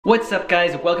What's up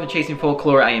guys, welcome to Chasing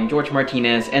Folklore. I am George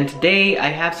Martinez and today I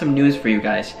have some news for you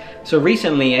guys. So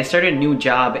recently I started a new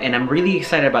job and I'm really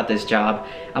excited about this job.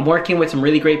 I'm working with some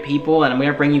really great people and I'm going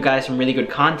to bring you guys some really good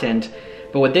content.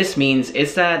 But what this means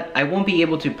is that I won't be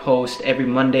able to post every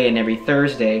Monday and every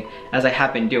Thursday as I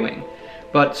have been doing.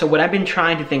 So what I've been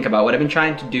trying to think about, what I've been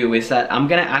trying to do is that I'm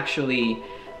going to actually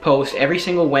post every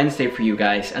single Wednesday for you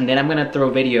guys, and then I'm going to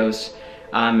throw videos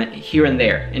here and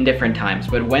there in different times,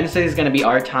 but Wednesday is going to be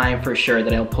our time for sure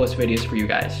that I'll post videos for you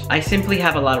guys. I simply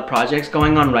have a lot of projects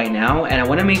going on right now and I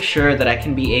want to make sure that I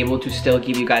can be able to still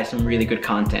give you guys some really good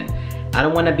content. I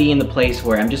don't want to be in the place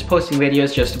where I'm just posting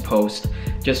videos just to post,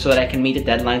 just so that I can meet the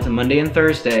deadlines on Monday and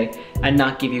Thursday and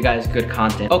not give you guys good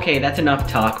content. Okay, that's enough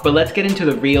talk, but let's get into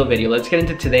the real video. Let's get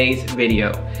into today's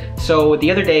video. So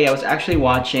the other day I was actually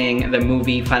watching the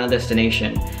movie Final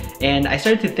Destination, and I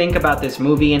started to think about this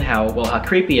movie and how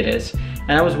creepy it is.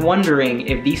 And I was wondering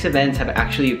if these events have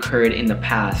actually occurred in the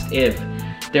past, if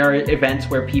there are events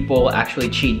where people actually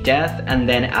cheat death and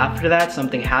then after that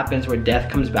something happens where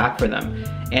death comes back for them.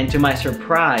 And to my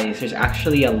surprise, there's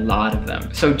actually a lot of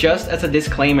them. So just as a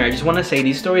disclaimer, I just want to say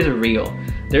these stories are real.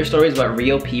 They're stories about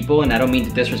real people, and I don't mean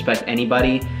to disrespect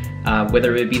anybody,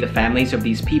 whether it be the families of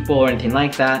these people or anything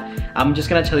like that. I'm just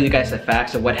gonna tell you guys the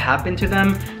facts of what happened to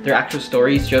them, their actual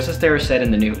stories, just as they were said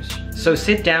in the news. So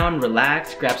sit down,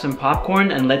 relax, grab some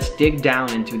popcorn, and let's dig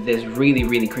down into this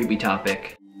really creepy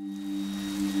topic.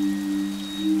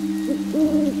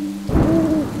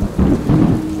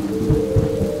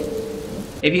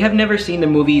 If you have never seen the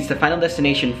movies, the Final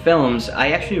Destination films, I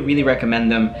actually really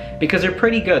recommend them because they're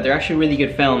pretty good. They're actually really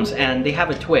good films and they have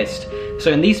a twist.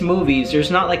 So in these movies, there's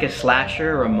not like a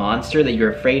slasher or a monster that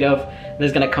you're afraid of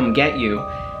that's gonna come get you.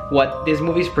 What these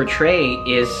movies portray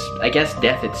is, I guess,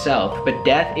 death itself. But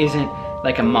death isn't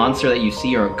like a monster that you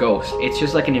see or a ghost. It's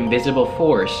just like an invisible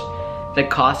force that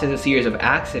causes a series of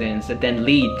accidents that then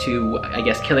lead to, I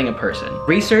guess, killing a person.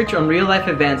 Research on real life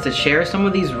events that share some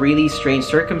of these really strange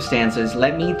circumstances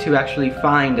led me to actually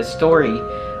find the story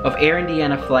of Air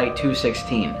Indiana Flight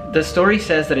 216. The story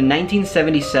says that in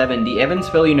 1977, the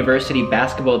Evansville University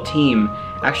basketball team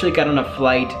actually got on a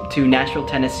flight to Nashville,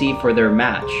 Tennessee for their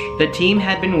match. The team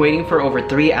had been waiting for over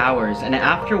 3 hours, and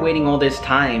after waiting all this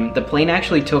time, the plane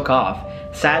actually took off.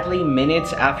 Sadly,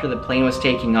 minutes after the plane was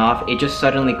taking off, it just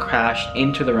suddenly crashed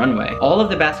into the runway. All of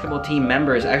the basketball team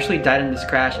members actually died in this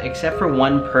crash except for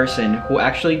one person who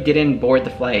actually didn't board the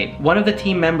flight. One of the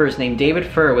team members named David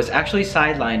Furr was actually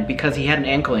sidelined because he had an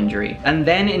ankle injury. And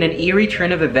then in an eerie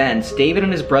turn of events, David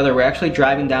and his brother were actually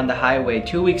driving down the highway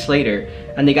 2 weeks later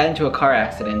and they got into a car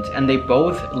accident and they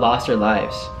both lost their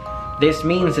lives. This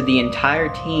means that the entire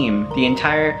team, the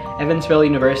entire Evansville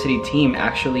University team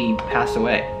actually passed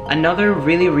away. Another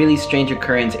really strange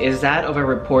occurrence is that of a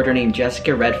reporter named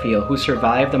Jessica Redfield who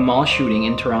survived the mall shooting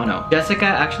in Toronto. Jessica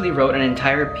actually wrote an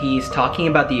entire piece talking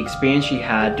about the experience she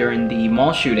had during the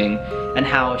mall shooting and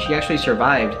how she actually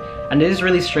survived. And it is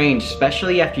really strange,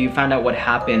 especially after you found out what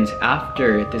happened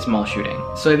after this mall shooting.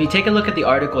 So if you take a look at the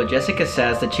article, Jessica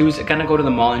says that she was gonna go to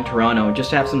the mall in Toronto just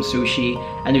to have some sushi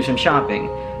and do some shopping.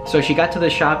 So she got to the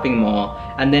shopping mall,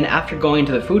 and then after going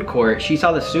to the food court, she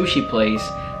saw the sushi place,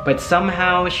 but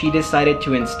somehow she decided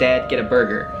to instead get a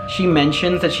burger. She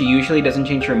mentions that she usually doesn't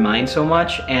change her mind so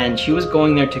much, and she was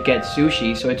going there to get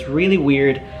sushi, so it's really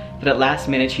weird that at last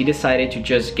minute she decided to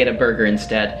just get a burger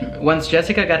instead. Once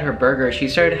Jessica got her burger, she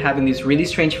started having these really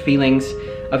strange feelings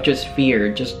of just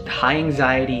fear, just high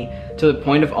anxiety to the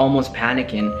point of almost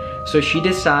panicking. So she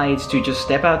decides to just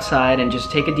step outside and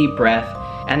just take a deep breath.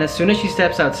 And as soon as she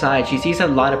steps outside, she sees a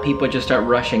lot of people just start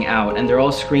rushing out and they're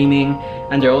all screaming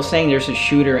and they're all saying there's a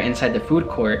shooter inside the food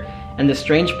court. And the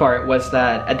strange part was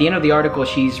that at the end of the article,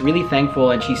 she's really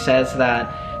thankful and she says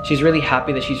that she's really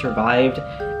happy that she survived,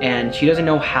 and she doesn't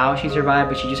know how she survived,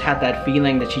 but she just had that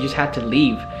feeling that she just had to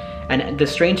leave. And the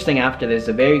strange thing after this,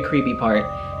 the very creepy part,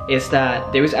 is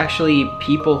that there was actually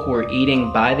people who were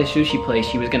eating by the sushi place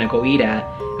she was gonna go eat at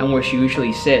and where she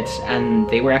usually sits, and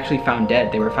they were actually found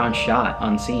dead. They were found shot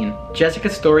on scene.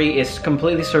 Jessica's story is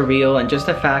completely surreal, and just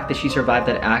the fact that she survived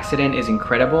that accident is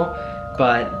incredible,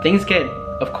 but things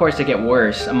of course they get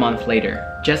worse a month later.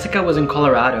 Jessica was in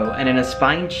Colorado, and in a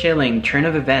spine-chilling turn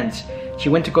of events, she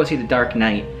went to go see The Dark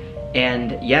Knight.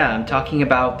 And yeah, I'm talking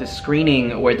about the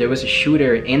screening where there was a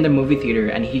shooter in the movie theater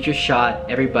and he just shot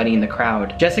everybody in the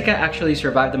crowd. Jessica actually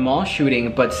survived the mall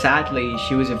shooting, but sadly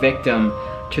she was a victim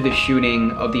to the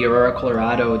shooting of the Aurora,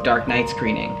 Colorado Dark Knight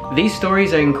screening. These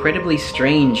stories are incredibly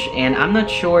strange, and I'm not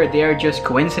sure if they are just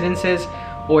coincidences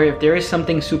or if there is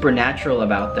something supernatural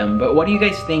about them. But what do you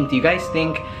guys think? Do you guys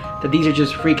think that these are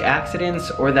just freak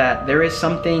accidents, or that there is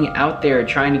something out there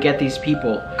trying to get these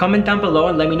people? Comment down below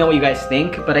and let me know what you guys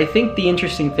think. But I think the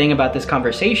interesting thing about this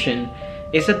conversation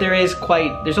is that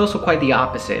there's also quite the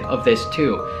opposite of this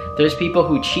too. There's people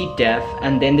who cheat death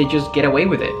and then they just get away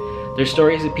with it. There's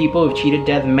stories of people who've cheated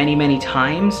death many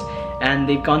times and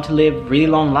they've gone to live really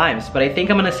long lives. But I think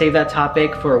I'm gonna save that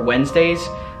topic for Wednesday's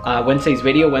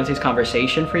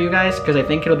conversation for you guys, because I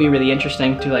think it'll be really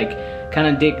interesting to like kind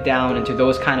of dig down into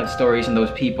those kind of stories and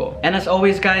those people. And as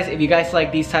always guys, if you guys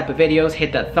like these type of videos,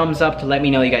 hit that thumbs up to let me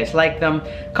know you guys like them.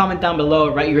 Comment down below,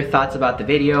 write your thoughts about the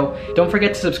video. Don't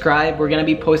forget to subscribe. We're gonna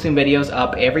be posting videos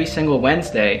up every single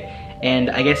Wednesday, and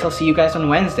I guess I'll see you guys on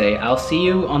Wednesday. I'll see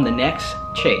you on the next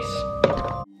chase.